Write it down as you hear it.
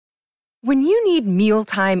When you need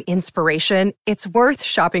mealtime inspiration, it's worth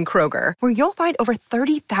shopping Kroger, where you'll find over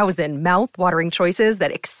 30,000 mouth-watering choices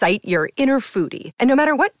that excite your inner foodie. And no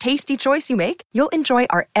matter what tasty choice you make, you'll enjoy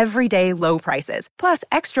our everyday low prices, plus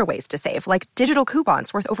extra ways to save, like digital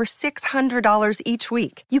coupons worth over $600 each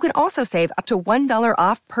week. You can also save up to $1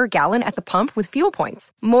 off per gallon at the pump with fuel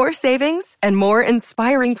points. More savings and more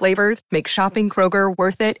inspiring flavors make shopping Kroger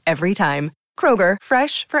worth it every time. Kroger,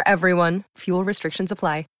 fresh for everyone. Fuel restrictions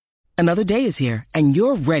apply. Another day is here, and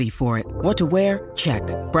you're ready for it. What to wear? Check.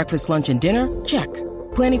 Breakfast, lunch, and dinner? Check.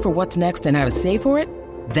 Planning for what's next and how to save for it?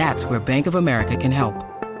 That's where Bank of America can help.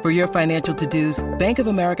 For your financial to-dos, Bank of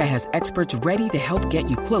America has experts ready to help get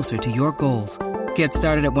you closer to your goals. Get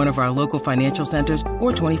started at one of our local financial centers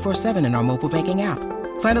or 24/7 in our mobile banking app.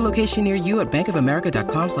 Find a location near you at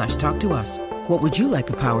bankofamerica.com/talktous. What would you like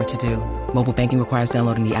the power to do? Mobile banking requires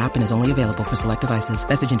downloading the app and is only available for select devices.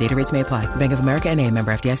 Message and data rates may apply. Bank of America N.A.,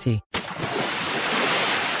 member FDIC.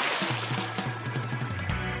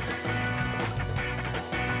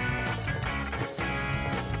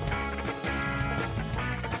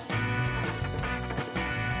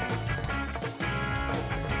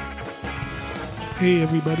 Hey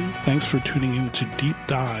everybody, thanks for tuning in to Deep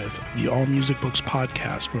Dive, the All Music Books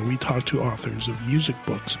podcast, where we talk to authors of music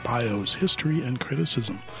books, bios, history, and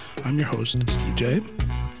criticism. I'm your host, Steve J.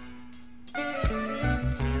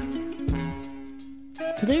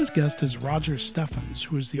 Today's guest is Roger Steffens,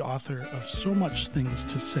 who is the author of So Much Things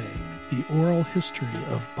to Say, the oral history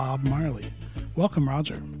of Bob Marley. Welcome,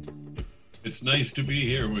 Roger. It's nice to be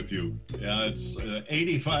here with you. Yeah, it's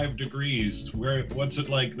 85 degrees. What's it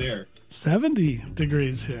like there? 70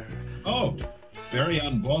 degrees here. Oh, very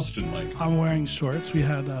un-Boston-like. I'm wearing shorts. We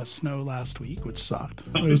had snow last week, which sucked.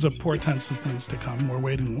 It was a portent of things to come. We're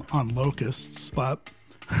waiting on locusts, but...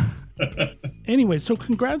 Anyway, so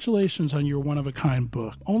congratulations on your one-of-a-kind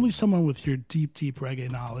book. Only someone with your deep, deep reggae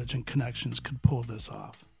knowledge and connections could pull this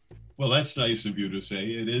off. Well, that's nice of you to say.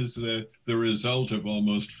 It is the result of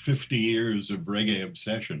almost 50 years of reggae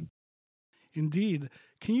obsession. Indeed.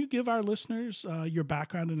 Can you give our listeners your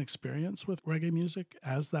background and experience with reggae music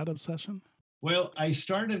as that obsession? Well, I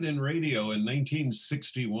started in radio in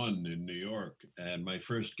 1961 in New York, and my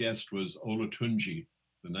first guest was Olatunji,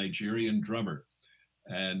 the Nigerian drummer.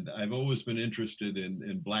 And I've always been interested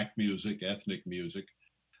in Black music, ethnic music.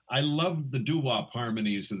 I loved the doo-wop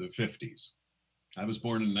harmonies of the 50s. I was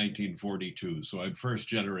born in 1942, so I'm first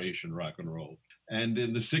generation rock and roll. And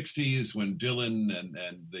in the 60s, when Dylan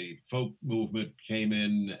and the folk movement came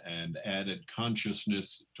in and added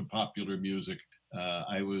consciousness to popular music,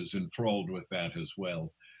 I was enthralled with that as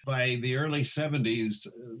well. By the early 70s,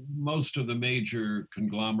 most of the major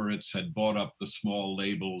conglomerates had bought up the small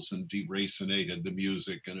labels and deracinated the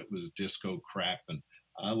music, and it was disco crap. And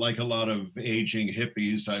like a lot of aging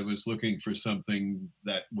hippies, I was looking for something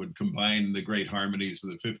that would combine the great harmonies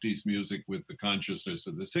of the 50s music with the consciousness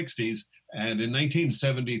of the 60s. And in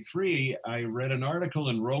 1973, I read an article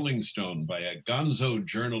in Rolling Stone by a gonzo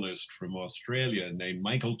journalist from Australia named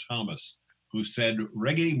Michael Thomas, who said,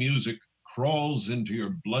 reggae music crawls into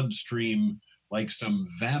your bloodstream like some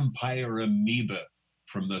vampire amoeba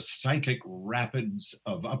from the psychic rapids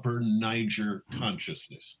of Upper Niger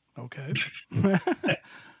consciousness. Okay.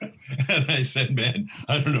 And I said, man,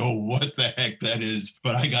 I don't know what the heck that is,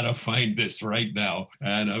 but I got to find this right now.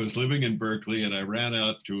 And I was living in Berkeley, and I ran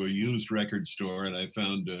out to a used record store, and I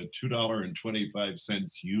found a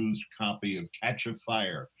 $2.25 used copy of Catch a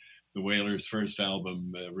Fire, the Wailers' first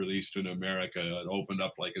album released in America. It opened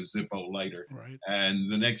up like a Zippo lighter. Right.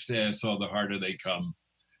 And the next day I saw The Harder They Come,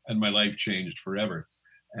 and my life changed forever.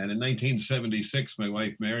 And in 1976, my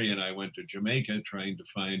wife Mary and I went to Jamaica trying to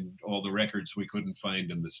find all the records we couldn't find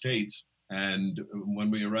in the States. And when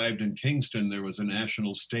we arrived in Kingston, there was a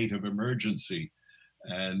national state of emergency.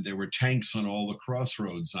 And there were tanks on all the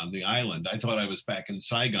crossroads on the island. I thought I was back in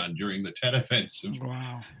Saigon during the Tet Offensive.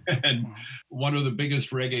 Wow. And one of the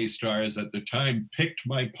biggest reggae stars at the time picked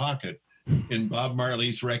my pocket in Bob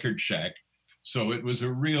Marley's Record Shack. So it was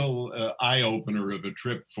a real eye-opener of a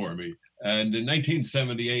trip for me. And in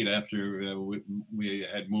 1978, after we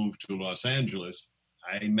had moved to Los Angeles,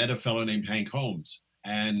 I met a fellow named Hank Holmes.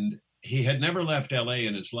 And he had never left LA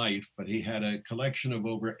in his life, but he had a collection of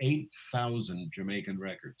over 8,000 Jamaican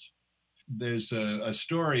records. There's a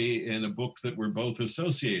story in a book that we're both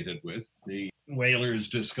associated with, the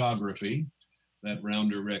Wailers discography that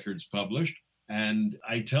Rounder Records published. And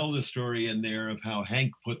I tell the story in there of how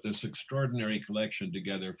Hank put this extraordinary collection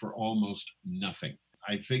together for almost nothing.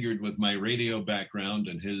 I figured with my radio background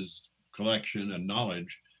and his collection and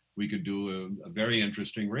knowledge, we could do a very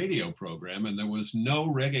interesting radio program. And there was no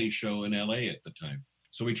reggae show in LA at the time.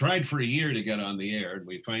 So we tried for a year to get on the air, and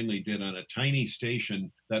we finally did on a tiny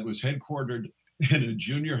station that was headquartered in a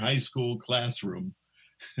junior high school classroom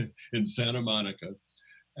in Santa Monica,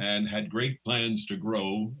 and had great plans to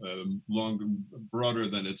grow broader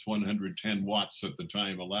than its 110 watts at the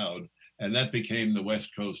time allowed. And that became the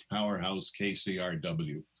West Coast powerhouse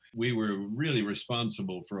KCRW. We were really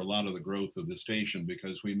responsible for a lot of the growth of the station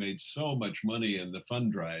because we made so much money in the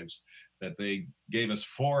fund drives that they gave us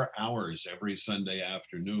 4 hours every Sunday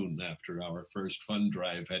afternoon after our first fund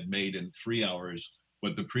drive had made in 3 hours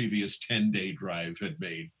what the previous 10-day drive had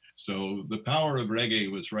made. So the power of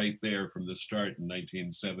reggae was right there from the start in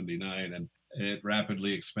 1979, and it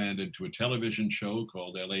rapidly expanded to a television show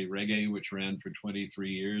called LA Reggae, which ran for 23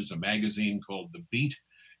 years, a magazine called The Beat,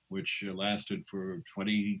 which lasted for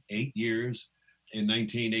 28 years. In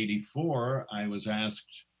 1984, I was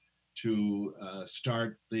asked to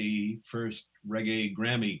start the first Reggae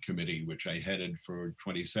Grammy Committee, which I headed for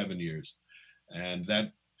 27 years. And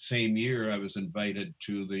that same year, I was invited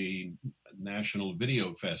to the National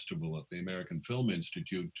Video Festival at the American Film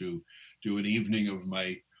Institute to do an evening of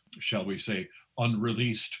my, shall we say,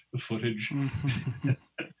 unreleased footage.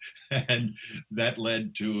 And that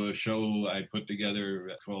led to a show I put together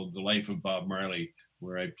called The Life of Bob Marley,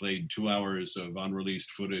 where I played 2 hours of unreleased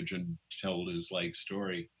footage and told his life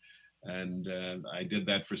story. And I did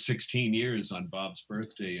that for 16 years on Bob's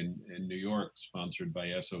birthday in New York, sponsored by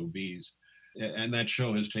SOBs. And that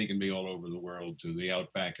show has taken me all over the world, to the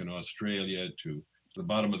outback in Australia, to the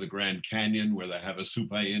bottom of the Grand Canyon, where the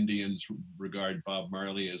Havasupai Indians regard Bob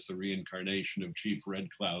Marley as the reincarnation of Chief Red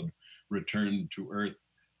Cloud, returned to Earth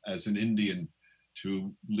as an Indian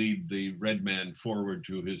to lead the red man forward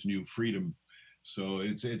to his new freedom. So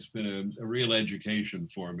it's been a real education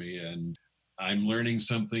for me, and I'm learning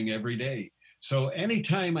something every day. So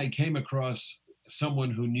anytime I came across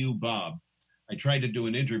someone who knew Bob, I tried to do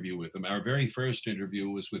an interview with him. Our very first interview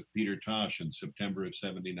was with Peter Tosh in September of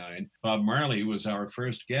 '79. Bob Marley was our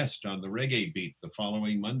first guest on the Reggae Beat the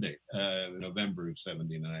following Monday, November of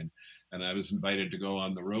 '79. And I was invited to go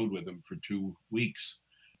on the road with him for 2 weeks.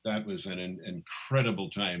 That was an incredible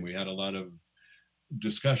time. We had a lot of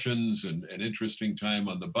discussions and an interesting time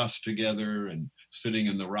on the bus together, and sitting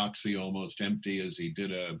in the Roxy almost empty as he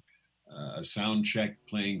did a sound check,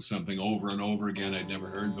 playing something over and over again I'd never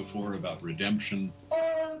heard before about redemption.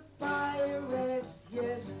 All pirates,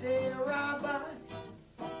 yes, they rabbi.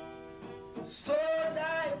 So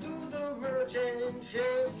die to the merchant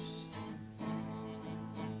ships.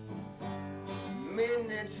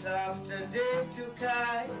 Minutes after day to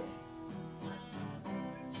Kai.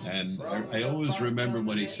 And I always remember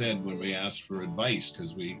what he said when we asked for advice,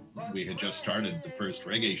 because we had just started the first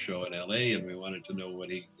reggae show in LA, and we wanted to know what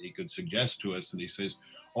he could suggest to us. And he says,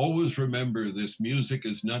 always remember, this music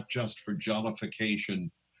is not just for jollification,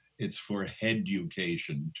 it's for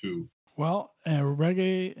headucation too. Well,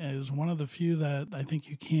 reggae is one of the few that I think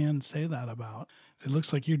you can say that about. It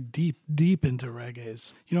looks like you're deep, deep into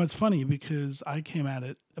reggaes. You know, it's funny because I came at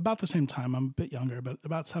it about the same time. I'm a bit younger, but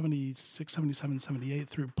about 76, 77, 78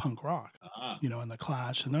 through punk rock, you know, and the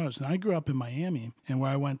Clash and those. And I grew up in Miami, and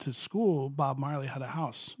where I went to school, Bob Marley had a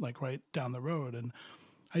house like right down the road. And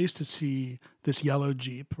I used to see this yellow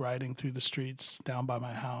Jeep riding through the streets down by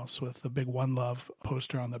my house with the big One Love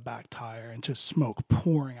poster on the back tire and just smoke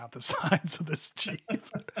pouring out the sides of this Jeep.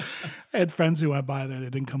 I had friends who went by there. They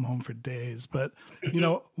didn't come home for days. But, you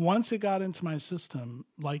know, once it got into my system,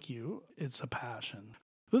 like you, it's a passion.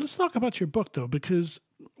 Let's talk about your book, though, because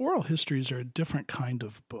oral histories are a different kind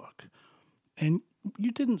of book. And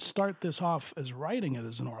you didn't start this off as writing it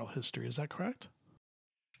as an oral history. Is that correct?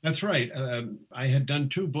 That's right. I had done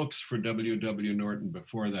 2 books for W.W. Norton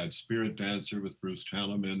before that, Spirit Dancer with Bruce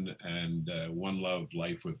Talaman and One Love,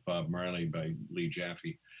 Life with Bob Marley by Lee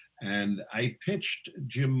Jaffe. And I pitched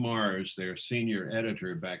Jim Mars, their senior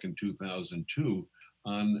editor, back in 2002,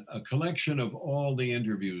 on a collection of all the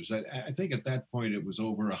interviews. I think at that point it was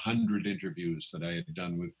over 100 interviews that I had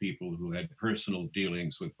done with people who had personal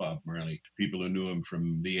dealings with Bob Marley, people who knew him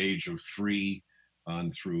from the age of 3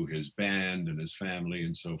 on through his band and his family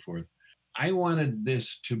and so forth. I wanted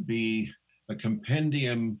this to be a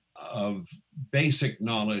compendium of basic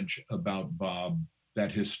knowledge about Bob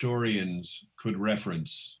that historians could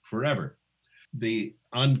reference forever. The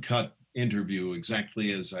uncut interview,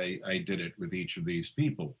 exactly as I did it with each of these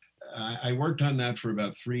people. I worked on that for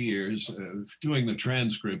about 3 years. Doing the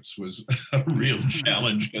transcripts was a real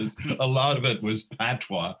challenge because a lot of it was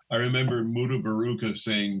patois. I remember Muda Baruka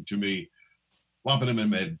saying to me, Wapanam and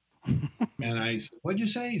Med. And I said, what'd you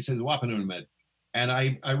say? He said, Wapanam and Med. And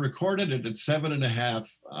I recorded it at 7.5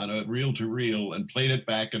 on a reel-to-reel and played it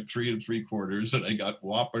back at 3 3/4, and I got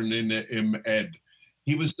Wapen in Im Ed.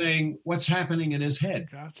 He was saying what's happening in his head.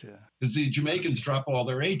 Gotcha. Because the Jamaicans drop all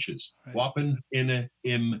their H's. Right. Wapen in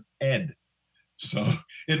Im Ed. So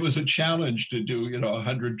it was a challenge to do,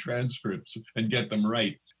 100 transcripts and get them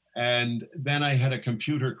right. And then I had a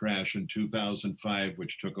computer crash in 2005,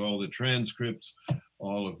 which took all the transcripts,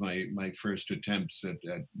 all of my first attempts at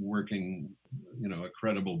working, a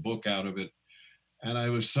credible book out of it. And I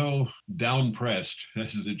was so down-pressed,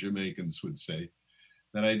 as the Jamaicans would say,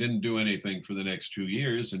 that I didn't do anything for the next 2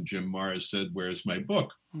 years. And Jim Mars said, "Where's my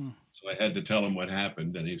book?" So I had to tell him what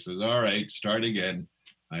happened. And he says, "All right, start again.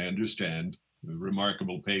 I understand."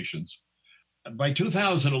 Remarkable patience. By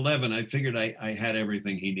 2011, I figured I had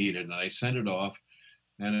everything he needed, and I sent it off.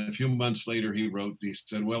 And a few months later, he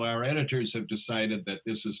said, "Well, our editors have decided that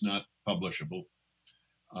this is not publishable.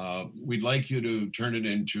 We'd like you to turn it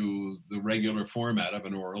into the regular format of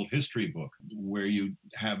an oral history book, where you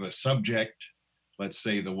have a subject, let's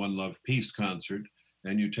say the One Love Peace concert,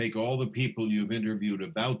 and you take all the people you've interviewed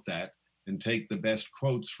about that and take the best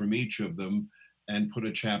quotes from each of them and put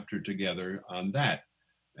a chapter together on that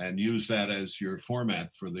and use that as your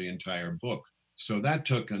format for the entire book." So that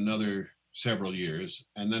took another several years,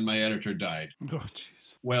 and then my editor died. Oh, jeez.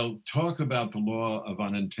 Well, talk about the law of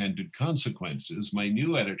unintended consequences. My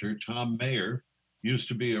new editor, Tom Mayer, used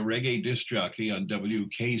to be a reggae disc jockey on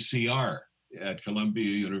WKCR at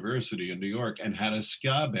Columbia University in New York and had a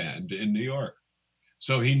ska band in New York.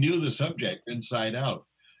 So he knew the subject inside out,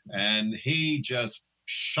 and he just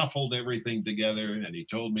shuffled everything together, and he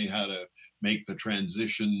told me how to make the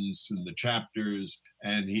transitions and the chapters,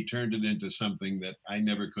 and he turned it into something that I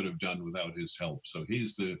never could have done without his help. So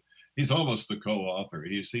he's almost the co-author.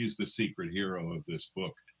 He's the secret hero of this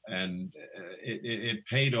book. And it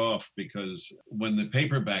paid off, because when the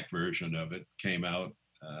paperback version of it came out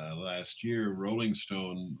last year, Rolling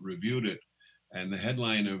Stone reviewed it, and the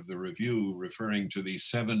headline of the review, referring to the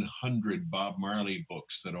 700 Bob Marley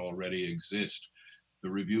books that already exist, the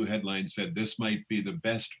review headline said, "This might be the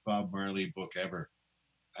best Bob Marley book ever."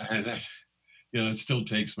 And that, it still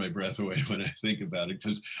takes my breath away when I think about it,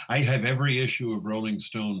 because I have every issue of Rolling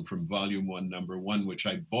Stone from Volume 1, Number 1, which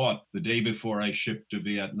I bought the day before I shipped to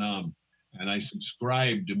Vietnam. And I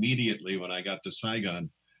subscribed immediately when I got to Saigon.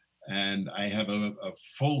 And I have a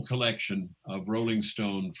full collection of Rolling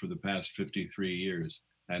Stone for the past 53 years.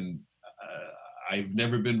 And I've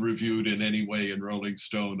never been reviewed in any way in Rolling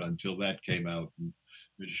Stone until that came out. And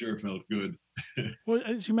it sure felt good. Well,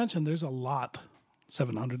 as you mentioned, there's a lot.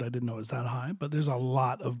 700, I didn't know it was that high, but there's a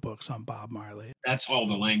lot of books on Bob Marley. That's all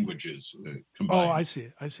the languages combined. Oh, I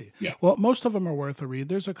see. Yeah. Well, most of them are worth a read.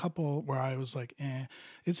 There's a couple where I was like, eh.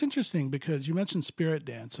 It's interesting because you mentioned Spirit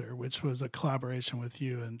Dancer, which was a collaboration with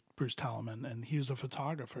you and Bruce Talman, and he was a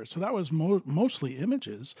photographer. So that was mostly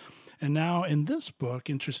images. And now in this book,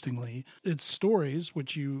 interestingly, it's stories,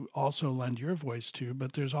 which you also lend your voice to,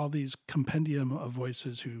 but there's all these compendium of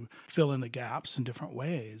voices who fill in the gaps in different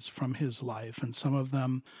ways from his life. And some of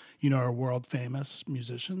them, are world famous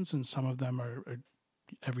musicians, and some of them are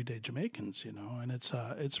everyday Jamaicans, and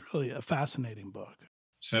it's really a fascinating book.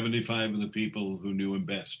 75 of the people who knew him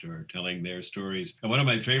best are telling their stories. And one of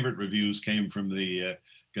my favorite reviews came from the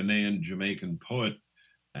Ghanaian Jamaican poet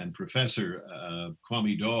and professor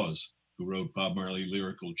Kwame Dawes, who wrote Bob Marley,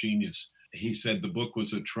 Lyrical Genius. He said the book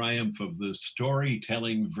was a triumph of the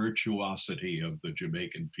storytelling virtuosity of the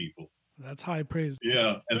Jamaican people. That's high praise.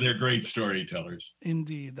 Yeah, and they're great storytellers.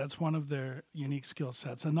 Indeed, that's one of their unique skill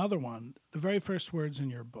sets. Another one, the very first words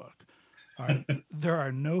in your book are, "There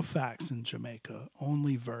are no facts in Jamaica,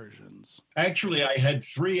 only versions." Actually, I had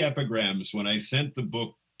 3 epigrams when I sent the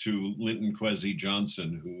book to Linton Kwesi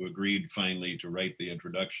Johnson, who agreed finally to write the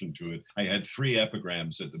introduction to it. I had 3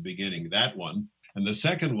 epigrams at the beginning, that one. And the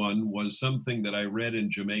second one was something that I read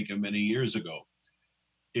in Jamaica many years ago.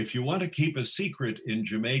 If you want to keep a secret in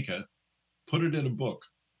Jamaica, put it in a book.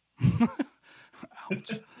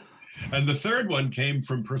 Ouch. And the third one came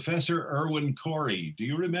from Professor Irwin Corey. Do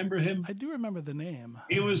you remember him? I do remember the name.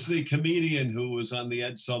 He was the comedian who was on the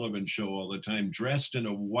Ed Sullivan Show all the time, dressed in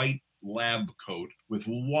a white lab coat with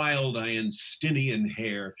wild Einsteinian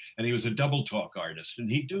hair, and he was a double talk artist, and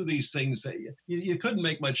he'd do these things that you couldn't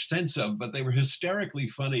make much sense of, but they were hysterically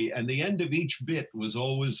funny, and the end of each bit was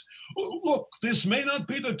always, "Oh, look, this may not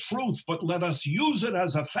be the truth, but let us use it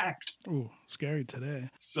as a fact." Ooh, scary today.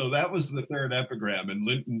 So that was the third epigram, and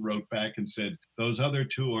Linton wrote back and said, "Those other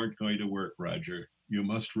 2 aren't going to work, Roger. You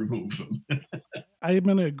must remove them." I'm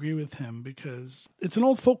going to agree with him because it's an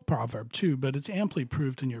old folk proverb too, but it's amply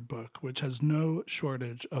proved in your book, which has no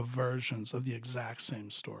shortage of versions of the exact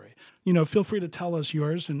same story. Feel free to tell us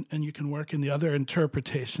yours, and you can work in the other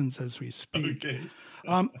interpretations as we speak. Okay.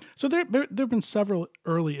 So there have been several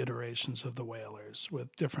early iterations of the Wailers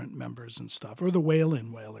with different members and stuff, or the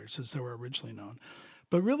Wailing Wailers as they were originally known.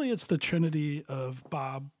 But really it's the trinity of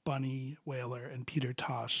Bob, Bunny Wailer, and Peter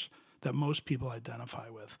Tosh that most people identify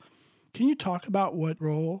with. Can you talk about what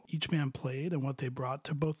role each man played and what they brought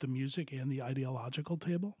to both the music and the ideological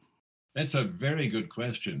table? That's a very good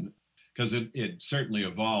question, because it certainly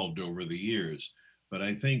evolved over the years. But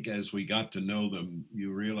I think as we got to know them,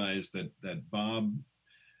 you realize that Bob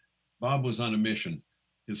was on a mission.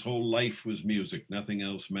 His whole life was music. Nothing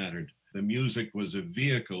else mattered. The music was a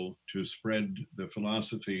vehicle to spread the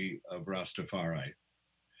philosophy of Rastafari,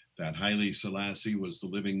 that Haile Selassie was the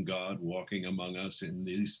living God walking among us in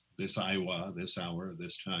this Iwa, this hour,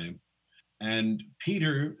 this time. And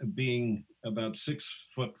Peter, being about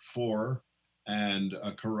 6'4" and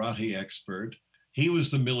a karate expert, he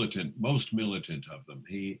was the most militant of them.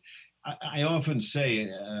 I often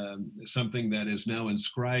say something that is now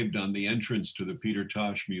inscribed on the entrance to the Peter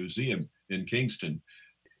Tosh Museum in Kingston.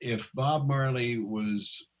 If Bob Marley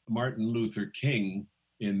was Martin Luther King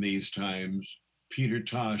in these times, Peter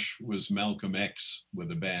Tosh was Malcolm X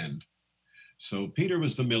with a band. So Peter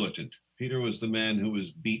was the militant. Peter was the man who was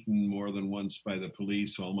beaten more than once by the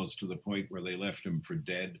police, almost to the point where they left him for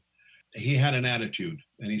dead. He had an attitude,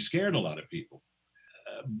 and he scared a lot of people.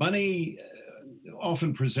 Bunny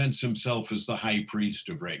often presents himself as the high priest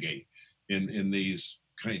of reggae in these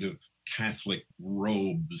kind of Catholic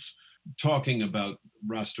robes, talking about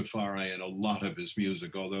Rastafari in a lot of his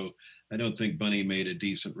music, although I don't think Bunny made a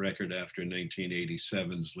decent record after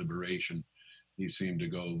 1987's Liberation. He seemed to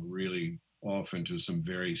go really off into some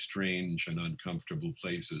very strange and uncomfortable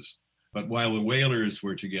places. But while the Wailers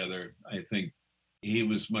were together, I think he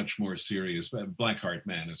was much more serious. Blackheart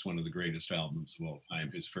Man is one of the greatest albums of all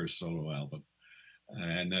time, his first solo album.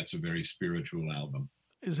 And that's a very spiritual album.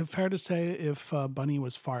 Is it fair to say if Bunny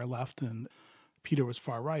was far left and Peter was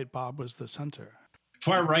far right, Bob was the center?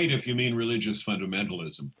 Far right, if you mean religious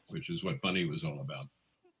fundamentalism, which is what Bunny was all about.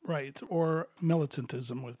 Right, or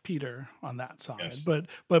militantism with Peter on that side. Yes.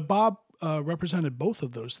 But Bob represented both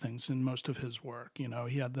of those things in most of his work.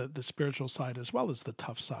 He had the spiritual side as well as the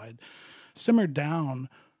tough side. Simmer Down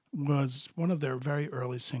was one of their very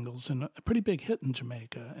early singles and a pretty big hit in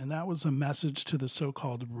Jamaica, and that was a message to the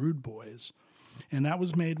so-called Rude Boys. And that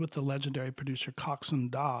was made with the legendary producer Coxsone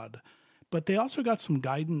Dodd. But they also got some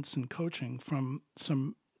guidance and coaching from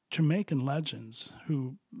some Jamaican legends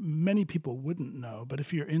who many people wouldn't know, but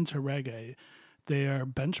if you're into reggae, they are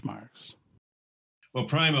benchmarks. Well,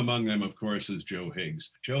 prime among them, of course, is Joe Higgs.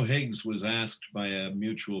 Joe Higgs was asked by a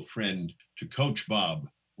mutual friend to coach Bob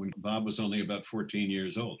when Bob was only about 14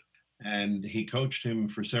 years old. And he coached him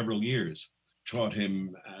for several years, taught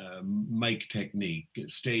him mic technique,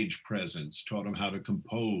 stage presence, taught him how to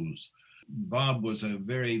compose. Bob was a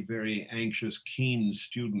very, very anxious, keen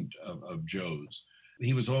student of Joe's.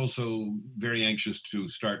 He was also very anxious to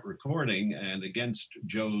start recording, and against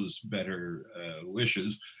Joe's better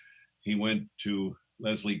wishes, he went to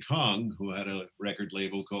Leslie Kong, who had a record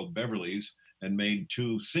label called Beverly's, and made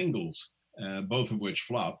 2 singles, both of which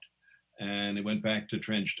flopped. And he went back to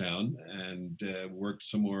Trenchtown and worked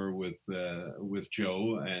some more with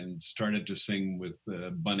Joe and started to sing with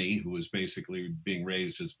Bunny, who was basically being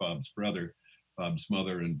raised as Bob's brother. Bob's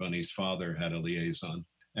mother and Bunny's father had a liaison.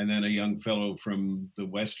 And then a young fellow from the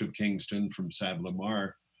west of Kingston, from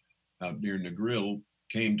Sablamar, out near Negril,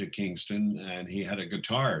 came to Kingston, and he had a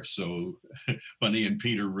guitar. So Bunny and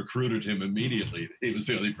Peter recruited him immediately. He was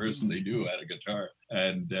the only person they knew had a guitar.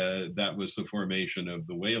 And that was the formation of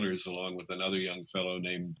the Wailers, along with another young fellow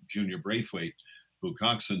named Junior Braithwaite, who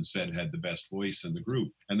Coxsone said had the best voice in the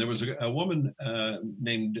group. And there was a woman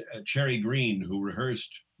named Cherry Green who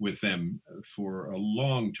rehearsed with them for a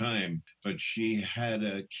long time, but she had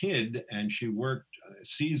a kid and she worked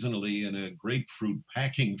seasonally in a grapefruit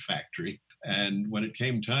packing factory. And when it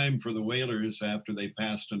came time for the Wailers, after they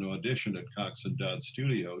passed an audition at Coxsone Dodd's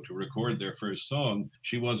studio to record their first song,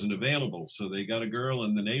 she wasn't available. So they got a girl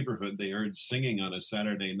in the neighborhood they heard singing on a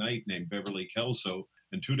Saturday night named Beverly Kelso.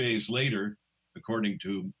 And 2 days later, according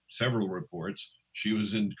to several reports, she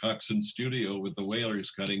was in Coxsone's studio with the Wailers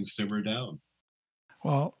cutting Simmer Down.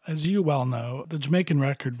 Well, as you well know, the Jamaican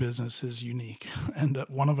record business is unique and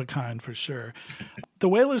one of a kind for sure. The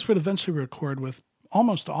Wailers would eventually record with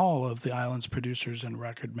almost all of the island's producers and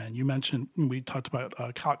record men. We talked about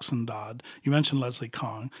Coxsone Dodd. You mentioned Leslie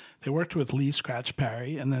Kong. They worked with Lee Scratch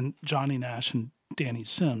Perry and then Johnny Nash and Danny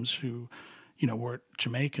Sims, who, were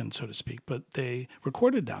Jamaican, so to speak, but they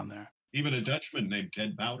recorded down there. Even a Dutchman named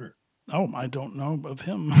Ted Powder. Oh, I don't know of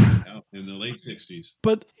him. In the late 60s.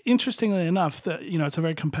 But interestingly enough, that it's a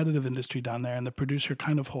very competitive industry down there, and the producer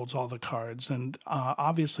kind of holds all the cards. And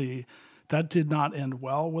obviously, that did not end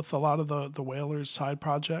well with a lot of the Wailers' side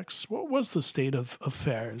projects. What was the state of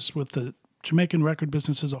affairs with the Jamaican record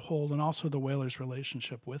business as a whole, and also the Wailers'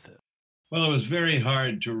 relationship with it? Well, it was very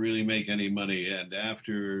hard to really make any money. And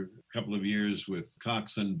after a couple of years with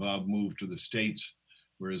Coxon, Bob moved to the States,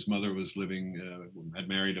 where his mother was living, had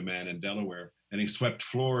married a man in Delaware. And he swept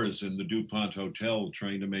floors in the DuPont Hotel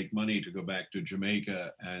trying to make money to go back to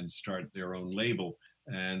Jamaica and start their own label.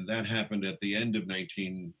 And that happened at the end of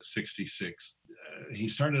 1966. He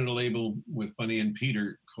started a label with Bunny and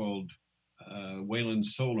Peter called Waylon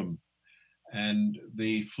Solem. And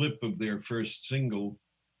the flip of their first single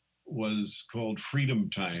was called Freedom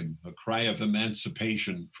Time, a cry of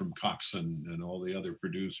emancipation from Coxon and all the other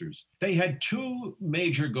producers. They had two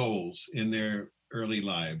major goals in their early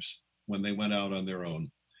lives when they went out on their own.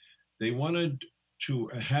 They wanted to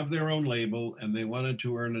have their own label, and they wanted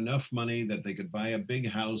to earn enough money that they could buy a big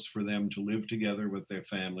house for them to live together with their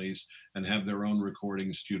families and have their own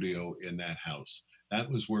recording studio in that house. That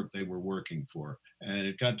was work they were working for. And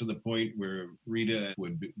it got to the point where Rita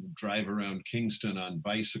would drive around Kingston on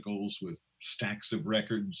bicycles with stacks of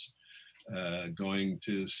records, going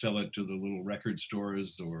to sell it to the little record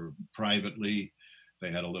stores or privately.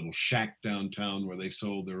 They had a little shack downtown where they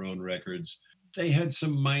sold their own records. They had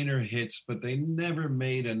some minor hits, but they never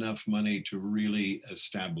made enough money to really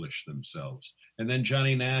establish themselves. And then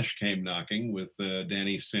Johnny Nash came knocking with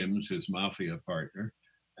Danny Sims, his mafia partner,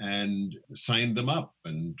 and signed them up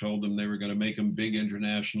and told them they were going to make them big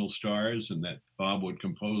international stars and that Bob would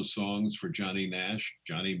compose songs for Johnny Nash.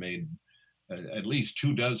 Johnny made at least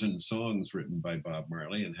 24 songs written by Bob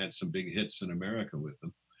Marley and had some big hits in America with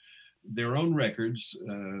them. Their own records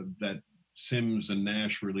that Sims and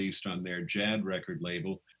Nash released on their Jad record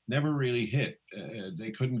label never really hit. They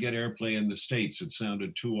couldn't get airplay in the States. It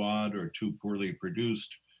sounded too odd or too poorly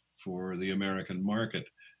produced for the American market.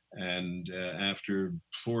 And after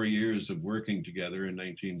 4 years of working together in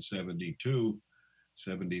 1972,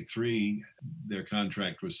 73, their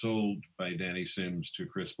contract was sold by Danny Sims to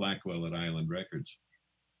Chris Blackwell at Island Records.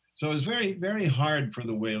 So it was very, very hard for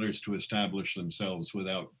the Wailers to establish themselves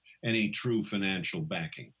without any true financial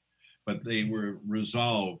backing. But they were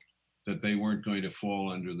resolved that they weren't going to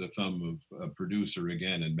fall under the thumb of a producer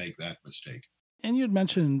again and make that mistake. And you had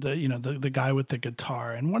mentioned, the guy with the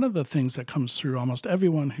guitar. And one of the things that comes through almost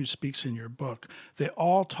everyone who speaks in your book, they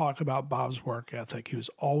all talk about Bob's work ethic. He was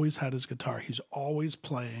always had his guitar. He's always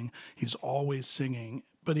playing. He's always singing.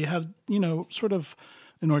 But he had, sort of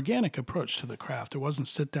an organic approach to the craft. It wasn't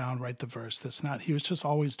sit down, write the verse, this and that. He was just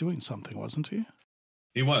always doing something, wasn't he?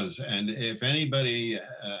 He was. And if anybody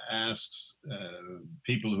asks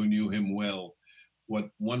people who knew him well what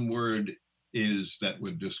one word is that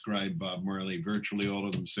would describe Bob Marley, virtually all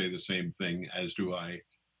of them say the same thing, as do I: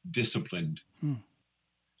 disciplined.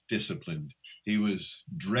 Disciplined. He was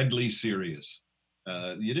dreadly serious.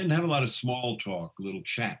 You didn't have a lot of small talk, a little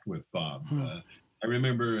chat with Bob. I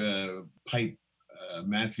remember Pipe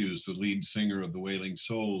Matthews, the lead singer of the Wailing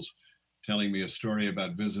Souls, telling me a story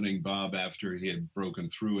about visiting Bob after he had broken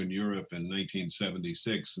through in Europe in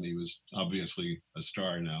 1976, and he was obviously a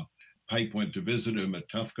star now. Pipe went to visit him at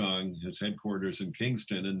Tuff Gong, his headquarters in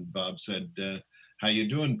Kingston, and Bob said, how you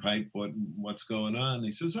doing, Pipe? What's going on?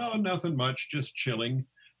 He says, oh, nothing much, just chilling.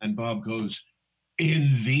 And Bob goes, in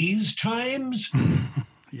these times?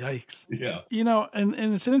 Yikes. Yeah. And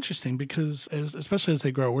it's interesting because especially as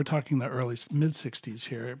they grow, we're talking the early mid-60s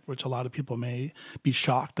here, which a lot of people may be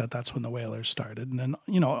shocked that that's when the Wailers started. And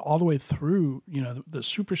then, all the way through, the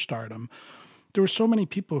superstardom, there were so many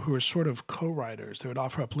people who were sort of co-writers. They would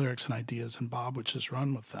offer up lyrics and ideas, and Bob would just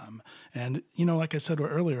run with them. And, like I said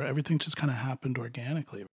earlier, everything just kind of happened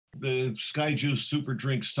organically. The Sky Juice Super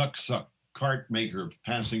Drink Suck cart maker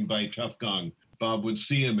passing by Tuff Gong, Bob would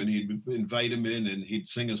see him and he'd invite him in and he'd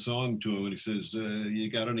sing a song to him, and he says, you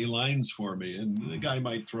got any lines for me? And the guy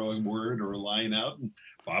might throw a word or a line out and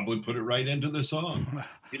Bob would put it right into the song.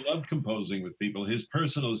 He loved composing with people. His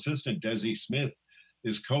personal assistant, Desi Smith,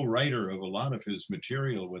 is co-writer of a lot of his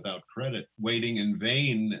material without credit. Waiting in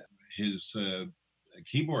Vain, his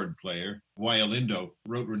keyboard player, Wyalindo,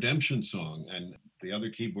 wrote Redemption Song, and the other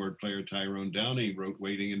keyboard player, Tyrone Downey, wrote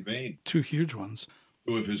Waiting in Vain. Two huge ones.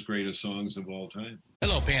 two of his greatest songs of all time.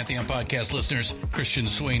 Hello, Pantheon podcast listeners. Christian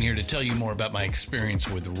Swain here to tell you more about my experience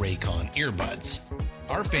with Raycon earbuds.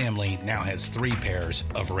 Our family now has 3 pairs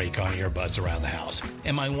of Raycon earbuds around the house,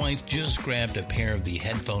 and my wife just grabbed a pair of the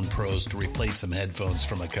Headphone Pros to replace some headphones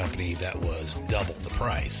from a company that was double the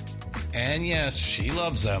price. And yes, she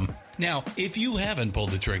loves them. Now, if you haven't pulled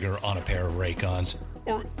the trigger on a pair of Raycons,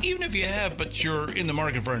 or even if you have, but you're in the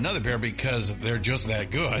market for another pair because they're just that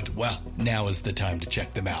good, well, now is the time to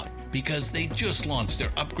check them out, because they just launched their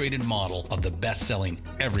upgraded model of the best-selling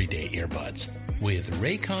everyday earbuds. With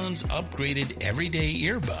Raycon's upgraded everyday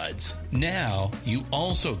earbuds, now you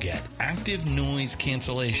also get active noise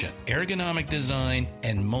cancellation, ergonomic design,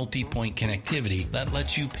 and multi-point connectivity that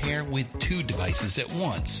lets you pair with 2 devices at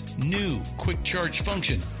once. New quick charge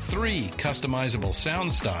function, 3 customizable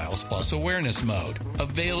sound styles, plus awareness mode.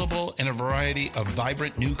 Available in a variety of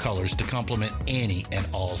vibrant new colors to complement any and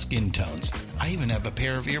all skin tones. I even have a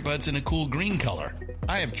pair of earbuds in a cool green color.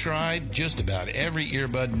 I have tried just about every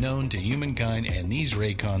earbud known to humankind, and these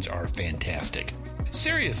Raycons are fantastic.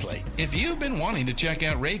 Seriously, if you've been wanting to check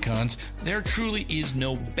out Raycons, there truly is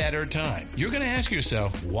no better time. You're going to ask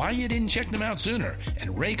yourself why you didn't check them out sooner,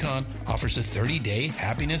 and Raycon offers a 30-day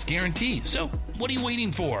happiness guarantee. So what are you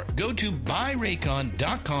waiting for? Go to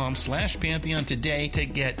buyraycon.com/Pantheon today to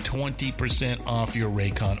get 20% off your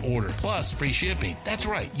Raycon order, plus free shipping. That's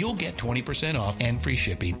right, you'll get 20% off and free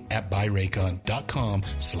shipping at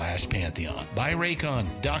buyraycon.com/Pantheon.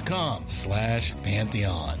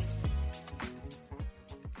 buyraycon.com/Pantheon.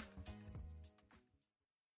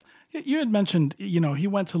 You had mentioned, he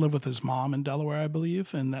went to live with his mom in Delaware, I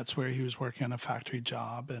believe, and that's where he was working on a factory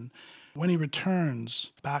job. And when he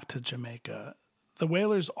returns back to Jamaica, the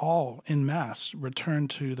Wailers all en masse return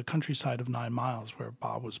to the countryside of 9 Miles where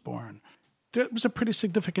Bob was born. It was a pretty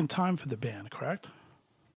significant time for the band, correct?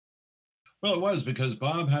 Well, it was, because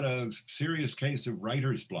Bob had a serious case of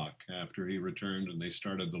writer's block after he returned, and they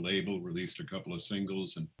started the label, released a couple of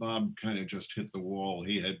singles, and Bob kind of just hit the wall.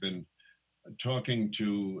 He had been talking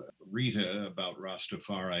to Rita about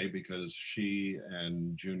Rastafari because she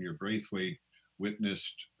and Junior Braithwaite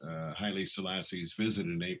witnessed Haile Selassie's visit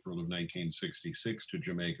in April of 1966 to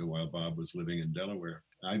Jamaica while Bob was living in Delaware.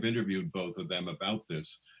 I've interviewed both of them about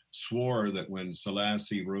this, swore that when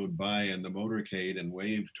Selassie rode by in the motorcade and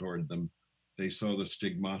waved toward them, they saw the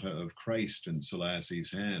stigmata of Christ in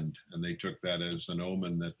Selassie's hand, and they took that as an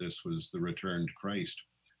omen that this was the returned Christ.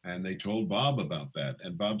 And they told Bob about that.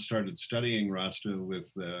 And Bob started studying Rasta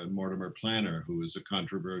with Mortimer Planner, who was a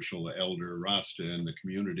controversial elder Rasta in the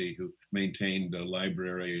community who maintained a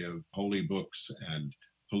library of holy books and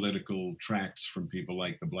political tracts from people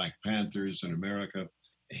like the Black Panthers in America.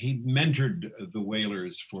 He mentored the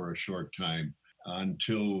Wailers for a short time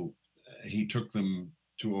until he took them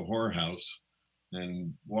to a whorehouse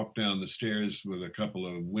and walked down the stairs with a couple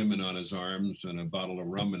of women on his arms and a bottle of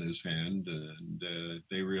rum in his hand. And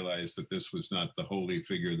they realized that this was not the holy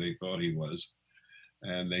figure they thought he was.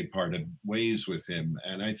 And they parted ways with him.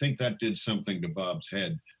 And I think that did something to Bob's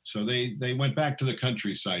head. So they went back to the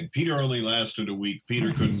countryside. Peter only lasted a week.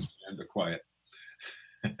 Peter couldn't stand the quiet.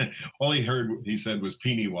 All he heard, he said, was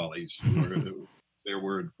peenie wallies, their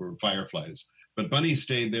word for fireflies. But Bunny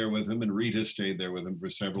stayed there with him, and Rita stayed there with him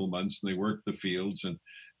for several months, and they worked the fields. And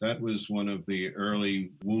that was one of the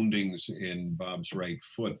early woundings in Bob's right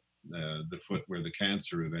foot, the foot where the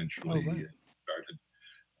cancer eventually started.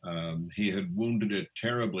 He had wounded it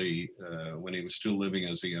terribly when he was still living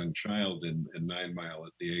as a young child in 9 Mile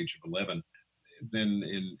at the age of 11. Then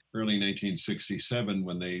in early 1967,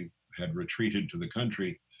 when they had retreated to the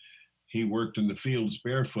country, he worked in the fields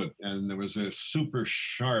barefoot, and there was a super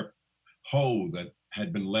sharp hoe that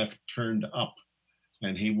had been left turned up,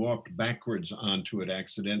 and he walked backwards onto it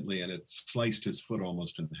accidentally, and it sliced his foot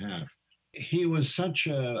almost in half. He was such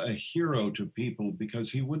a hero to people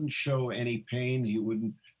because he wouldn't show any pain. He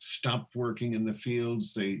wouldn't stop working in the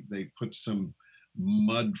fields. They put some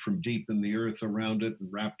mud from deep in the earth around it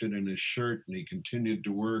and wrapped it in his shirt, and he continued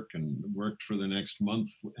to work and worked for the next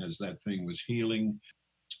month as that thing was healing.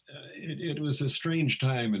 It was a strange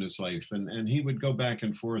time in his life, and he would go back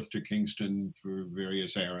and forth to Kingston for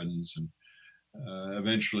various errands, and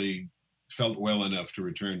eventually felt well enough to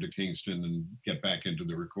return to Kingston and get back into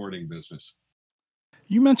the recording business.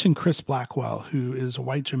 You mentioned Chris Blackwell, who is a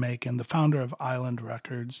white Jamaican, the founder of Island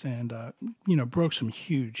Records, and broke some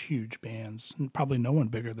huge bands, and probably no one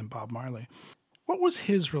bigger than Bob Marley. What was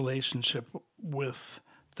his relationship with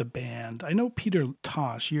the band? I know Peter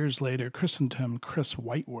Tosh years later christened him Chris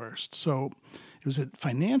Whitewurst. So was it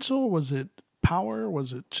financial? Was it power?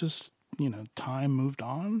 Was it just, time moved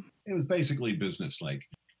on? It was basically businesslike.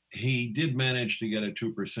 he did manage to get a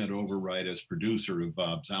 2% override as producer of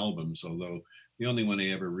Bob's albums, although the only one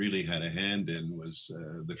he ever really had a hand in was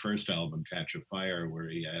the first album, Catch a Fire, where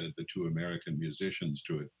he added the 2 American musicians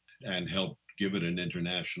to it and helped give it an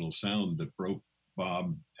international sound that broke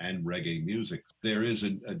Bob and reggae music. There is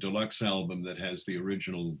a deluxe album that has the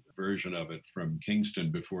original version of it from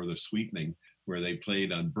Kingston before the sweetening, where they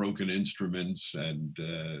played on broken instruments and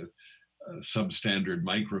substandard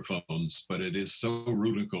microphones, but it is so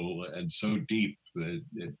rutical and so deep that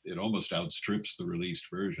it almost outstrips the released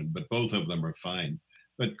version, but both of them are fine.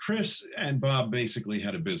 But Chris and Bob basically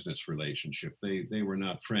had a business relationship. They were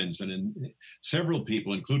not friends. And several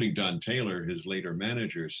people, including Don Taylor, his later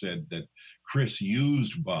manager, said that Chris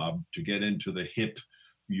used Bob to get into the hip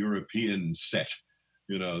European set,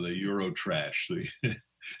 the Eurotrash,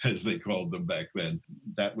 as they called them back then.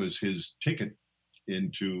 That was his ticket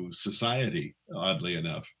into society, oddly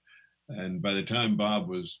enough. And by the time Bob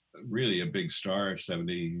was really a big star,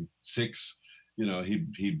 76,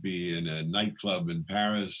 he'd be in a nightclub in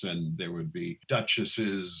Paris, and there would be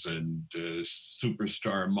duchesses and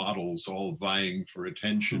superstar models all vying for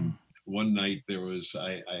attention. One night there was,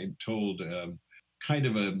 I'm told, kind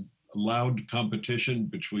of a loud competition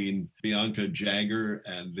between Bianca Jagger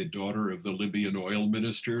and the daughter of the Libyan oil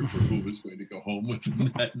minister for who was going to go home with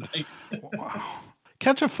him that night. Wow.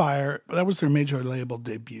 Catch a Fire, that was their major label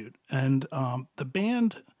debut. And the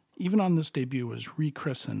band, even on this debut, was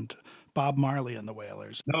rechristened Bob Marley and the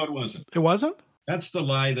Wailers. No, it wasn't. It wasn't? That's the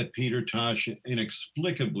lie that Peter Tosh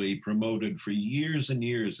inexplicably promoted for years and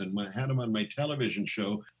years. And I had him on my television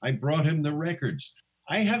show. I brought him the records.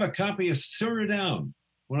 I have a copy of Surrey Down,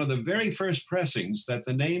 one of the very first pressings that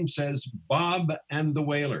the name says Bob and the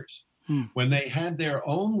Wailers. When they had their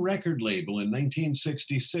own record label in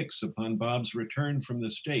 1966 upon Bob's return from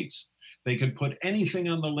the States, they could put anything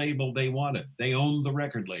on the label they wanted. They owned the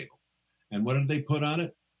record label. And what did they put on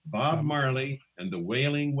it? Bob Marley and the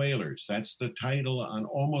Wailing Wailers. That's the title on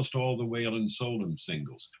almost all the Waylon Soldem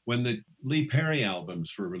singles. When the Lee Perry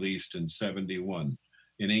albums were released in 71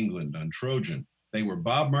 in England on Trojan, they were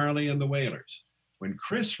Bob Marley and the Wailers. When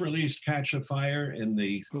Chris released Catch a Fire in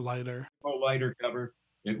the lighter cover,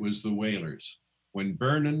 it was the Wailers. When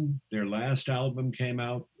Burnin', their last album, came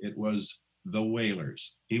out, it was the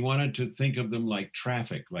Wailers. He wanted to think of them like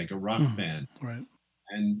Traffic, like a rock band. Right.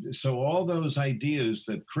 And so all those ideas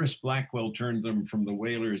that Chris Blackwell turned them from the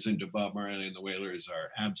Wailers into Bob Marley and the Wailers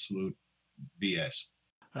are absolute BS.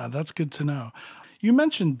 That's good to know. You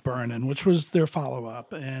mentioned Burnin', which was their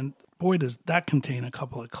follow-up, and boy, does that contain a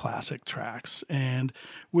couple of classic tracks and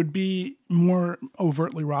would be more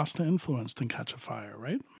overtly Rasta influenced than Catch a Fire,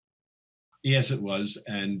 right? Yes, it was.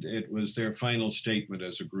 And it was their final statement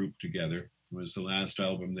as a group together. It was the last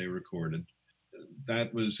album they recorded.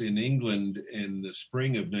 That was in England in the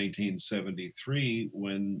spring of 1973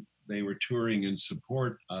 when they were touring in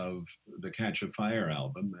support of the Catch a Fire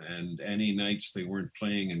album. And any nights they weren't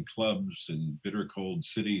playing in clubs in bitter cold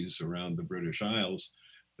cities around the British Isles,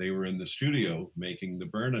 they were in the studio making the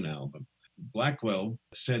Burnin' album. Blackwell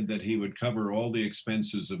said that he would cover all the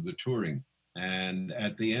expenses of the touring. And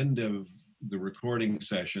at the end of the recording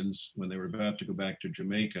sessions, when they were about to go back to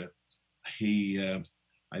Jamaica, he,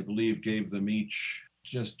 I believe, gave them each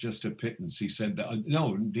just a pittance. He said,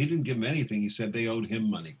 no, he didn't give them anything. He said they owed him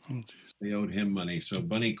money. They owed him money. So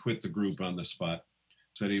Bunny quit the group on the spot,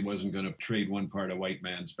 said he wasn't going to trade one part of white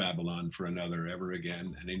man's Babylon for another ever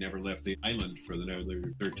again. And he never left the island for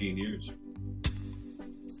another 13 years.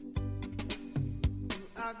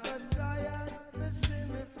 I got tired to see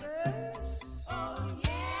me face. Oh,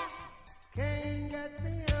 yeah. Can't get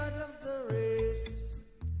me out of the race.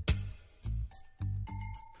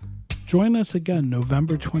 Join us again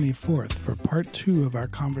November 24th for part 2 of our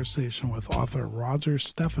conversation with author Roger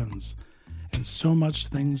Steffens and So Much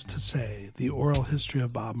Things to Say, The Oral History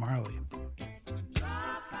of Bob Marley.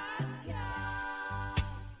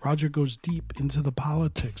 Roger goes deep into the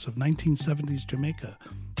politics of 1970s Jamaica,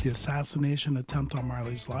 the assassination attempt on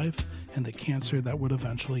Marley's life, and the cancer that would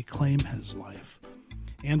eventually claim his life.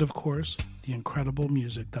 And of course, the incredible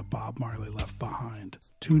music that Bob Marley left behind.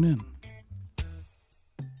 Tune in.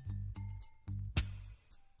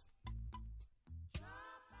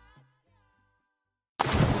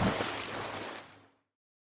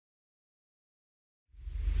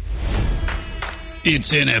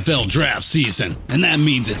 It's NFL draft season, and that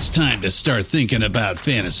means it's time to start thinking about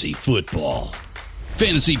fantasy football.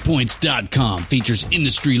 FantasyPoints.com features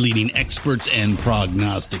industry-leading experts and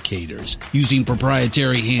prognosticators using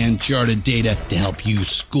proprietary hand-charted data to help you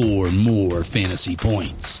score more fantasy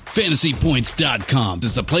points. FantasyPoints.com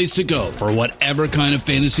is the place to go for whatever kind of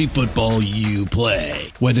fantasy football you play.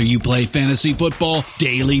 Whether you play fantasy football,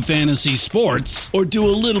 daily fantasy sports, or do a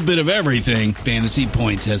little bit of everything, Fantasy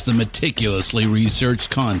Points has the meticulously researched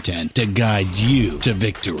content to guide you to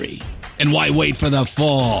victory. And why wait for the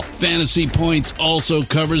fall? Fantasy Points also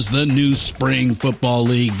covers the new spring football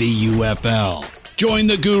league, the UFL. Join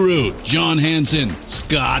the guru, John Hansen,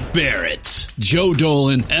 Scott Barrett, Joe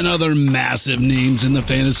Dolan, and other massive names in the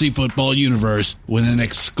fantasy football universe with an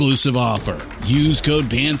exclusive offer. Use code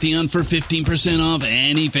Pantheon for 15% off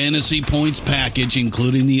any Fantasy Points package,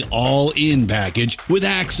 including the all-in package, with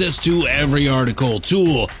access to every article,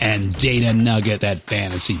 tool, and data nugget that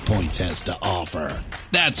Fantasy Points has to offer.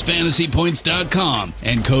 That's FantasyPoints.com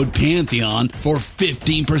and code Pantheon for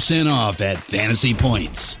 15% off at Fantasy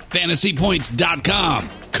Points. FantasyPoints.com,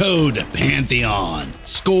 code Pantheon.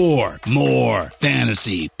 Score more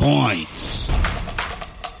fantasy points.